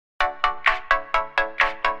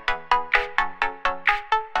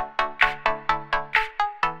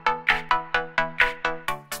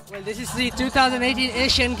Well, this is the 2018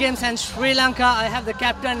 Asian Games and Sri Lanka. I have the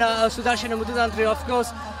captain Sudarshana Muthuthanthri. Of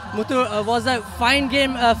course, Muthu was a fine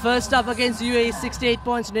game first up against UAE, 68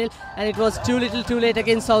 points nil, and it was too little too late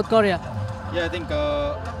against South Korea. Yeah, I think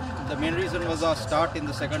the main reason was our start in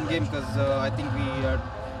the second game, because I think we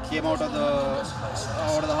came out of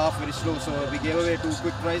the half very slow. So we gave away 2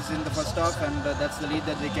 quick tries in the first half, and that's the lead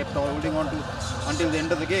that they kept holding on to until the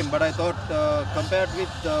end of the game. But I thought compared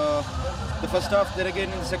with the first half, then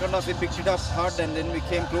again in the second half we picked it up hard, and then we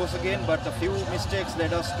came close again. But a few mistakes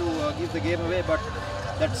led us to give the game away. But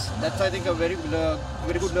that's I think a very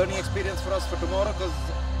good learning experience for us for tomorrow, because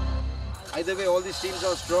either way, all these teams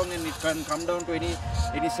are strong, and it can come down to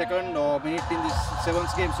any second or minute in this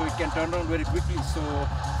 7th game, so it can turn around very quickly. So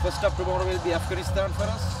first up tomorrow will be Afghanistan for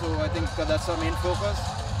us. So I think that's our main focus.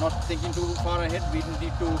 Not thinking too far ahead. We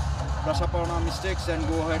need to brush up on our mistakes and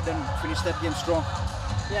go ahead and finish that game strong.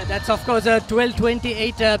 Yeah, that's of course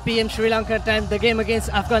 12:28 p.m. Sri Lanka time, the game against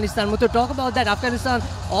Afghanistan. Muthu, talk about that. Afghanistan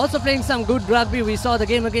also playing some good rugby. We saw the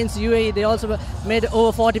game against UAE. They also made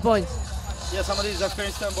over 40 points. Yeah, some of these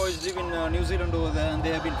Afghanistan boys live in New Zealand over there, and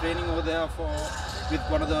they have been training over there with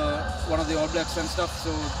one of the All Blacks and stuff.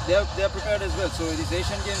 So they are prepared as well. So these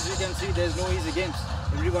Asian games, we can see there's no easy games.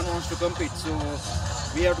 Everyone wants to compete, so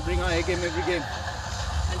we have to bring our A game every game.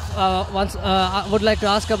 I would like to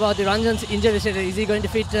ask about the Ranjan's injury status. Is he going to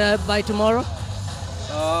fit by tomorrow?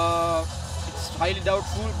 It's highly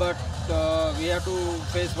doubtful, but we have to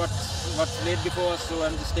face what's laid before us. So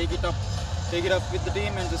and just take it up with the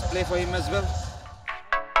team and just play for him as well.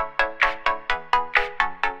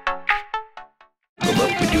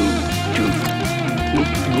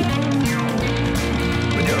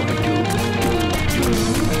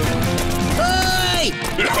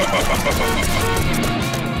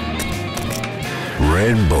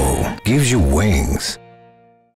 Red Bull gives you wings.